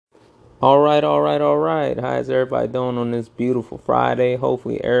All right. How's everybody doing on this beautiful Friday?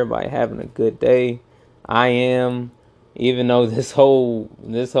 Hopefully everybody having a good day. I am, even though this whole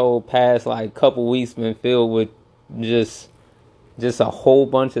past like couple weeks been filled with just just a whole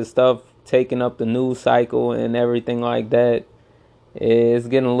bunch of stuff taking up the news cycle and everything like that. It's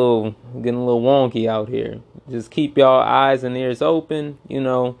getting a little wonky out here. Just keep y'all eyes and ears open,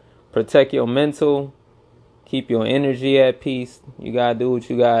 protect your mental, keep your energy at peace. You gotta do what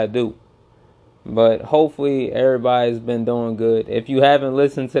you gotta do. But hopefully everybody's been doing good. If you haven't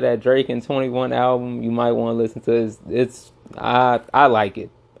listened to that Drake and 21 album, you might want to listen to it. I like it.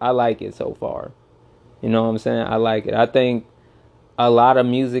 I like it so far. You know what I'm saying? I like it. I think a lot of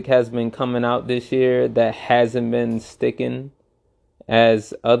music has been coming out this year that hasn't been sticking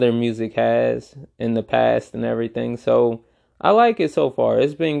as other music has in the past and everything. So I like it so far.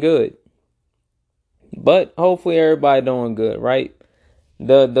 It's been good. But hopefully everybody doing good, right?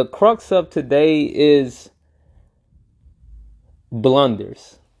 The crux of today is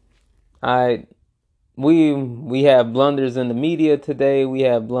blunders. I we have blunders in the media today. We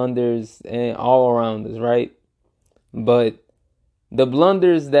have blunders all around us, right? But the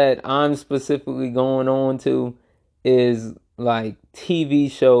blunders that I'm specifically going on to is like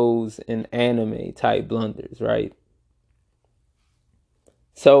TV shows and anime type blunders, right?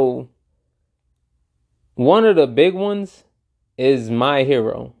 So one of the big ones is My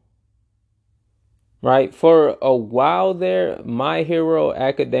Hero, right? For a while there, My Hero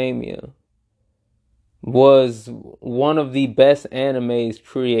Academia was one of the best animes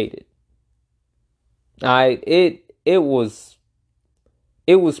created. It was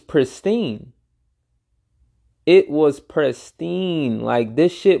pristine. It was pristine. Like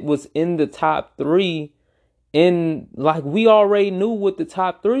this shit was in the top 3, and like we already knew what the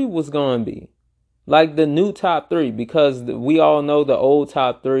top 3 was going to be. Like the new top 3, because we all know the old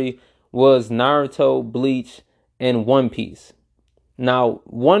top 3 was Naruto, Bleach, and One Piece. Now,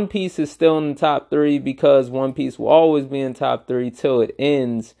 One Piece is still in the top 3 because One Piece will always be in top 3 till it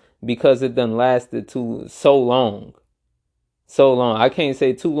ends, because it done lasted too so long. So long. I can't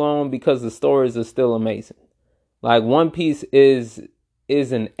say too long because the stories are still amazing. Like One Piece is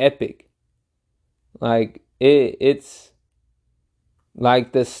an epic. Like it's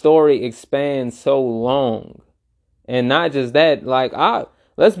like the story expands so long. And not just that, like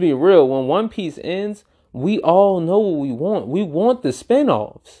let's be real, when One Piece ends, we all know what we want. We want the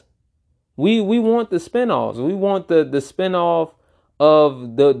spin-offs. We want the spin-offs. We want the spin-off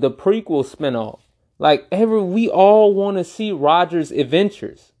of the prequel spin-off. Like we all want to see Roger's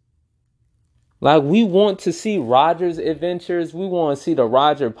adventures. Like we want to see Roger's adventures. We want to see the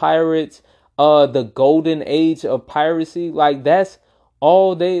Roger Pirates, the golden age of piracy. Like that's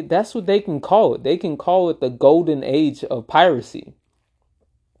what they can call it. They can call it the golden age of piracy.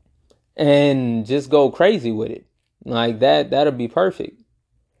 And just go crazy with it. Like that'll be perfect.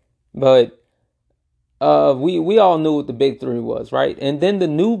 But we all knew what the big 3 was, right? And then the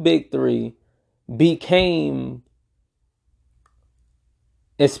new big 3 became,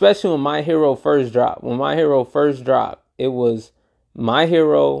 especially when My Hero first dropped. When My Hero first dropped, it was My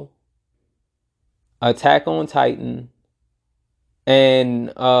Hero, Attack on Titan,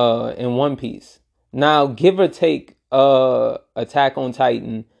 and One Piece. Now, give or take Attack on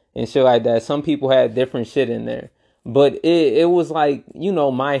Titan and shit like that. Some people had different shit in there. But it was like,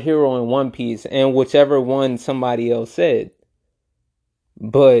 My Hero and One Piece, and whichever one somebody else said.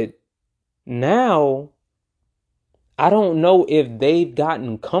 But now, I don't know if they've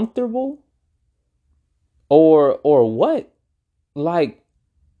gotten comfortable or what. Like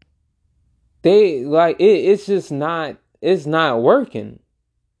it's just not, it's not working.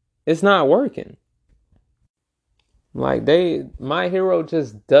 It's not working. Like My Hero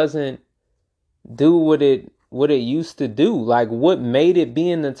just doesn't do what it used to do. Like what made it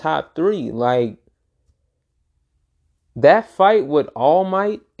be in the top 3. Like that fight with All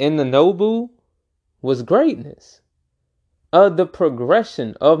Might and the Nobu was greatness. The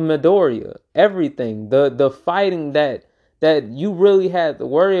progression of Midoriya, everything, the fighting that you really had to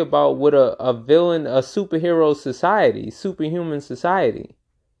worry about with a villain, a superhero society, superhuman society.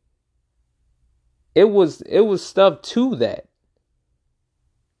 It was stuff to that.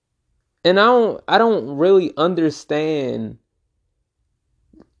 And I don't really understand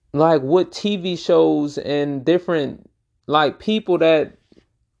like what TV shows and different like people that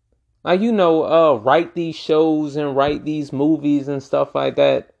like write these shows and write these movies and stuff like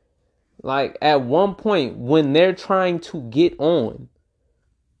that. Like at one point when they're trying to get on,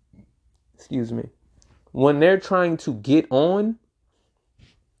 excuse me, when they're trying to get on,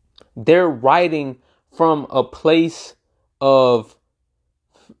 they're writing from a place of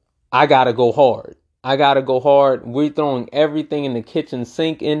I gotta go hard. I gotta go hard. We're throwing everything in the kitchen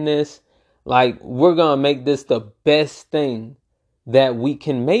sink in this. Like, we're gonna make this the best thing that we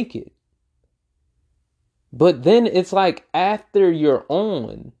can make it. But then it's like after you're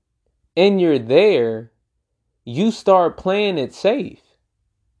on and you're there, you start playing it safe.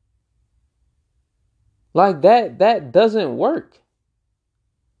 Like that doesn't work.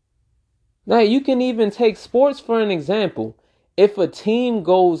 Now you can even take sports for an example. If a team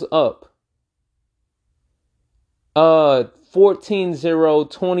goes up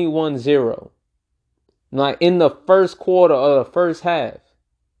 14-0, 21-0, like in the first quarter of the first half,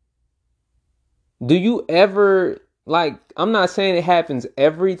 do you ever, like, I'm not saying it happens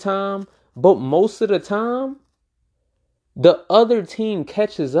every time, but most of the time the other team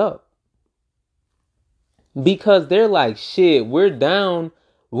catches up because they're like, shit, we're down.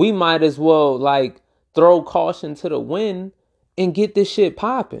 We might as well like throw caution to the wind and get this shit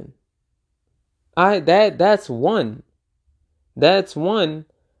popping. That's one. That's one.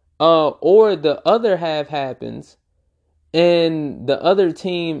 Or the other half happens and the other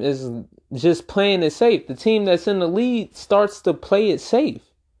team is just playing it safe. The team that's in the lead starts to play it safe.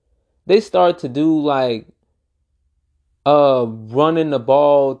 They start to do like running the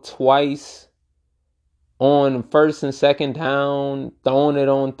ball twice on first and second down, throwing it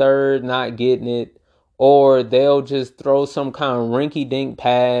on third, not getting it, or they'll just throw some kind of rinky-dink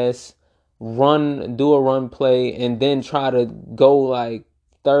pass, do a run play, and then try to go like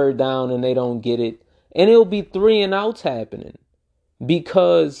third down and they don't get it. And it'll be 3-and-outs happening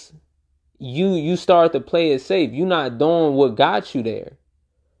because you start to play it safe. You're not doing what got you there.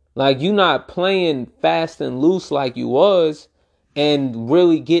 Like, you're not playing fast and loose like you was and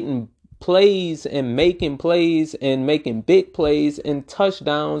really getting plays and making big plays and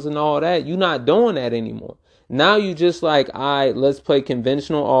touchdowns and all that. You're not doing that anymore. Now you just like, all right, let's play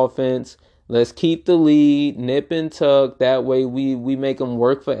conventional offense. Let's keep the lead, nip and tuck. That way we make them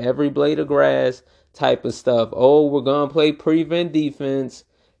work for every blade of grass type of stuff. Oh, we're going to play prevent defense.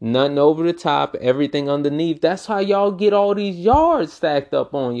 Nothing over the top, everything underneath. That's how y'all get all these yards stacked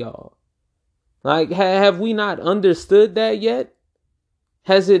up on y'all. Like, have we not understood that yet?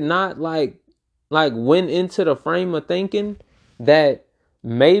 Has it not like went into the frame of thinking that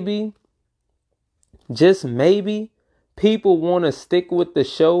maybe, just maybe, people want to stick with the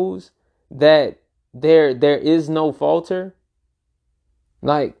shows that there is no falter?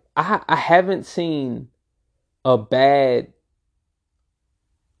 Like, I haven't seen a bad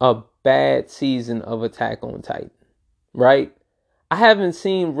season of Attack on Titan, right? I haven't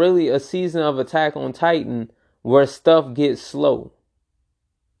seen really a season of Attack on Titan where stuff gets slow.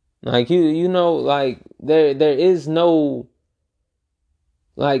 Like, you know, like there is no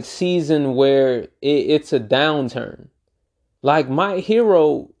like season where it's a downturn. Like My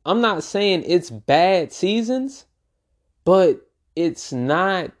Hero, I'm not saying it's bad seasons, but it's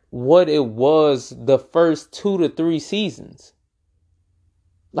not what it was the first 2 to 3 seasons.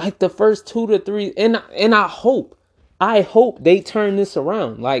 Like the first 2 to 3, and I hope they turn this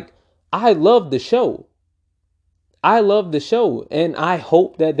around. Like, I love the show. And I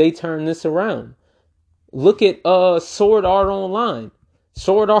hope that they turn this around. Look at Sword Art Online.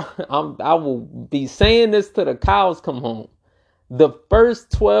 Sword Art, I will be saying this till the cows come home. The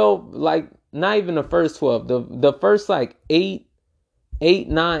first 12, like not even the first 12, the first like 8,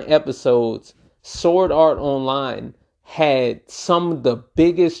 9 episodes, Sword Art Online had some of the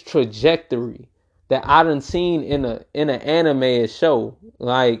biggest trajectory that I done seen in an anime show.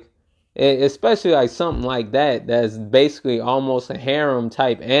 Like, especially like something like that's basically almost a harem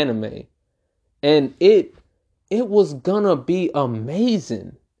type anime. And it was gonna be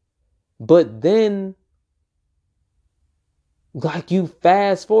amazing. But then, like, you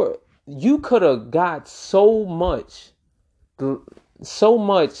fast forward, you could have got so much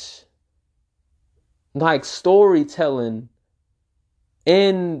like storytelling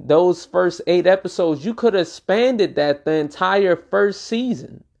in those first 8 episodes. You could have expanded that the entire first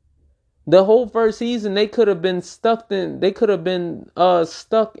season. The whole first season, they could have been stuck in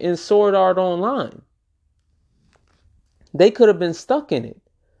Sword Art Online. They could have been stuck in it.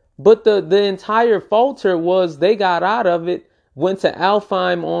 But the entire falter was they got out of it, went to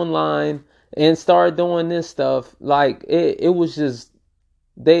Alfheim Online and started doing this stuff. Like, it was just,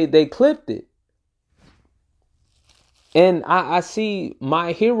 they clipped it. And I see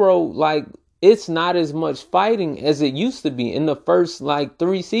My Hero, like, it's not as much fighting as it used to be in the first like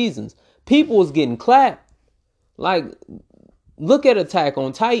 3 seasons. People was getting clapped. Like, look at Attack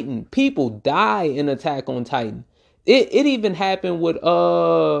on Titan. People die in Attack on Titan. It even happened with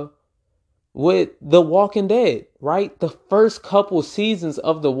with The Walking Dead, right? The first couple seasons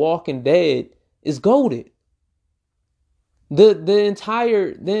of The Walking Dead is goated. The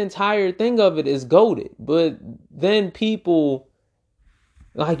entire thing of it is goated. But then people,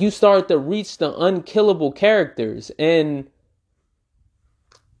 like, you start to reach the unkillable characters, and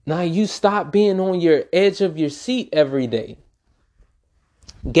now you stop being on your edge of your seat every day.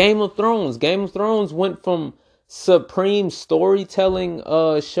 Game of Thrones went from supreme storytelling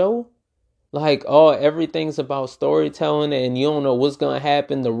show, like, oh, everything's about storytelling and you don't know what's gonna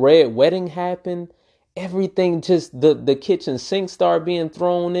happen. The red wedding happened. Everything, just the kitchen sink started being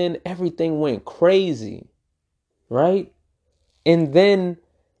thrown in. Everything went crazy, right? And then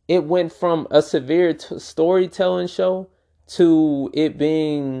it went from a severe storytelling show to it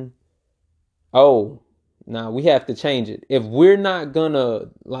being, oh, nah, we have to change it. If we're not gonna,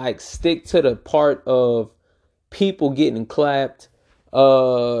 like, stick to the part of people getting clapped,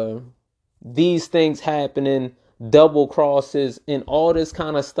 these things happening, double crosses, and all this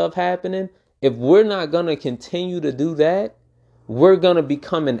kind of stuff happening, if we're not gonna continue to do that, we're gonna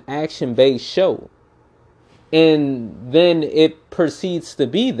become an action-based show. And then it proceeds to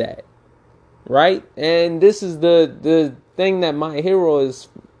be that, right? And this is the thing that My Hero is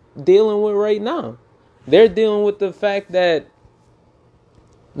dealing with right now. They're dealing with the fact that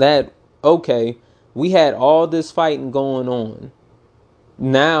okay, we had all this fighting going on.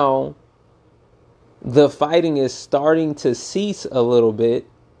 Now the fighting is starting to cease a little bit.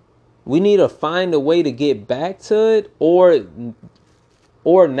 We need to find a way to get back to it, or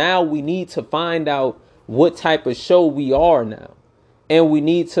now we need to find out what type of show we are now, and we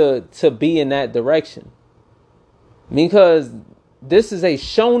need to be in that direction, because this is a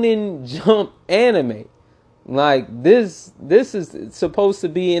shonen jump anime. Like, this is supposed to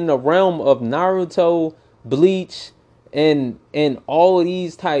be in the realm of Naruto, Bleach, and all of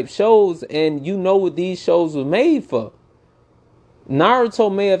these type shows, and you know what these shows were made for.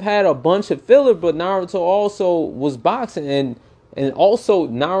 Naruto may have had a bunch of filler, but Naruto also was boxing, and also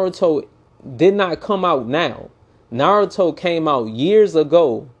Naruto did not come out now. Naruto came out years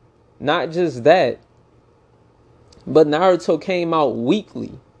ago. Not just that, but Naruto came out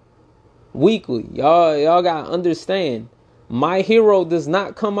weekly. Y'all gotta understand. My Hero does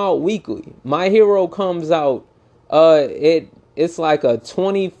not come out weekly. My Hero comes out, it's like a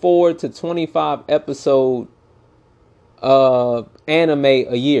 24 to 25 episode anime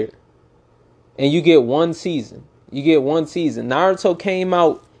a year, and you get one season. Naruto came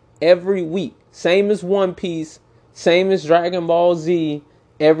out every week, same as One Piece, same as Dragon Ball Z,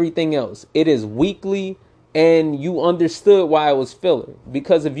 everything else. It is weekly, and you understood why it was filler,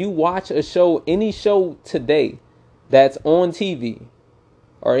 because if you watch a show, any show today that's on TV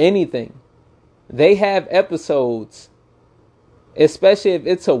or anything, they have episodes, especially if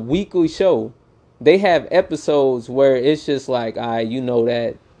it's a weekly show. They have episodes where it's just like, you know,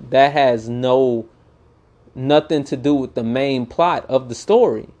 that has nothing to do with the main plot of the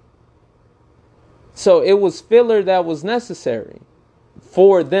story. So it was filler that was necessary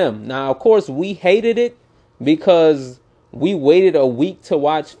for them. Now, of course, we hated it because we waited a week to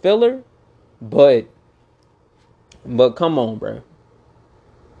watch filler, but come on, bro.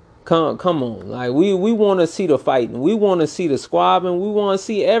 Come on. Like, we want to see the fighting. We want to see the squabbing. We want to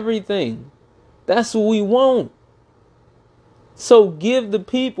see everything. That's what we want. So give the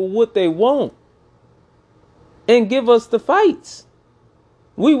people what they want and give us the fights.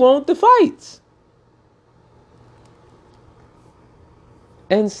 We want the fights.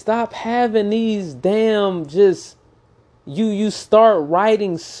 And stop having these damn, just, you start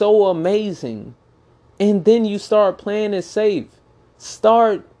writing so amazing, and then you start playing it safe.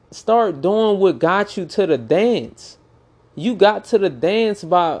 Start doing what got you to the dance. You got to the dance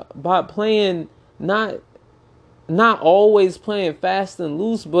by playing, not always playing fast and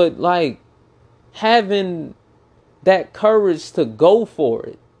loose, but like having that courage to go for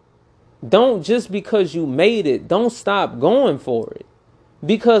it. Don't, just because you made it, don't stop going for it,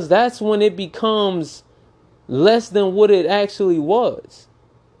 because that's when it becomes less than what it actually was.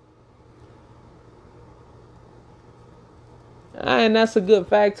 And that's a good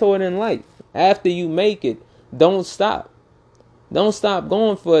factoid in life. After you make it, don't stop. Don't stop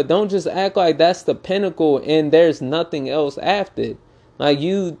going for it. Don't just act like that's the pinnacle and there's nothing else after it. Like,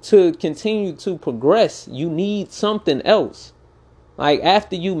 you, to continue to progress, you need something else. Like,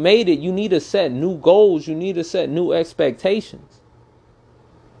 after you made it, you need to set new goals. You need to set new expectations.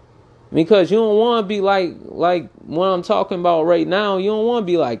 Because you don't want to be like what I'm talking about right now. You don't want to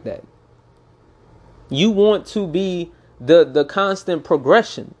be like that. You want to be the constant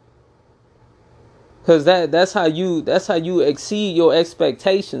progression. Cause that's how you exceed your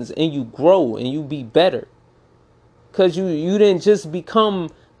expectations and you grow and you be better. Cause you didn't just become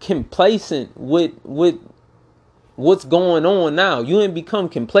complacent with what's going on now. You didn't become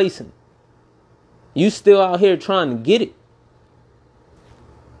complacent. You still out here trying to get it.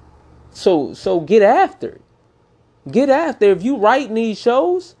 So get after it. Get after it. If you writing these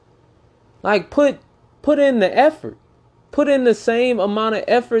shows, like put in the effort. Put in the same amount of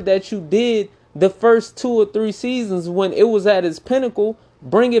effort that you did the first 2 or 3 seasons when it was at its pinnacle.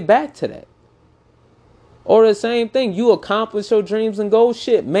 Bring it back to that. Or the same thing, you accomplish your dreams and goals,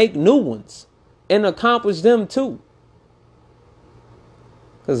 shit, make new ones and accomplish them too.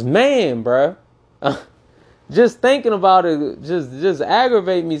 Cause man, bruh, just thinking about it just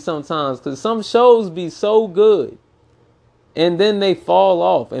aggravate me sometimes. Cause some shows be so good and then they fall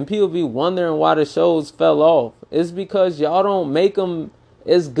off and people be wondering why the shows fell off. It's because y'all don't make them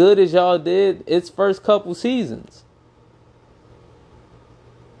as good as y'all did its first couple seasons.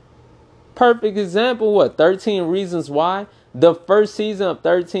 Perfect example, what? 13 Reasons Why? The first season of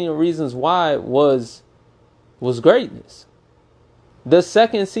 13 Reasons Why was greatness. The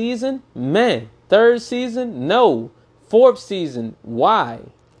second season, man. Third season, no. Fourth season, why?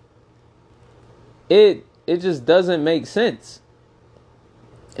 It just doesn't make sense.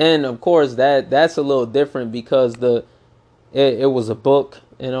 And of course that's a little different because it was a book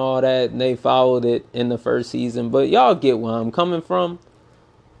and all that, and they followed it in the first season. But y'all get where I'm coming from.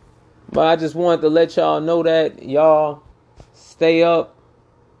 But I just wanted to let y'all know that y'all stay up,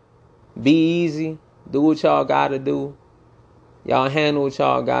 be easy, do what y'all gotta do. Y'all handle what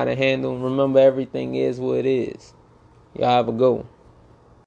y'all gotta handle. Remember, everything is what it is. Y'all have a good one.